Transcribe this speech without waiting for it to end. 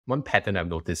one pattern I've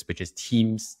noticed, which is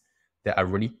teams that are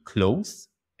really close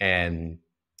and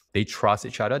they trust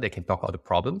each other, they can talk about the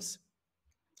problems,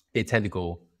 they tend to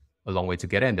go a long way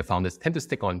together, and the founders tend to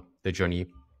stick on the journey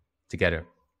together.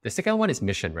 The second one is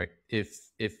mission, right?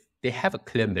 If they have a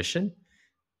clear mission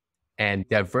and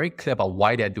they're very clear about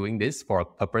why they're doing this for a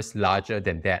purpose larger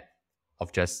than that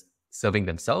of just serving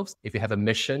themselves. If you have a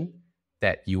mission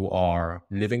that you are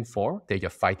living for, that you're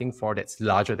fighting for, that's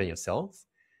larger than yourself,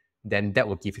 then that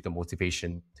will give you the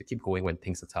motivation to keep going when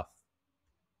things are tough.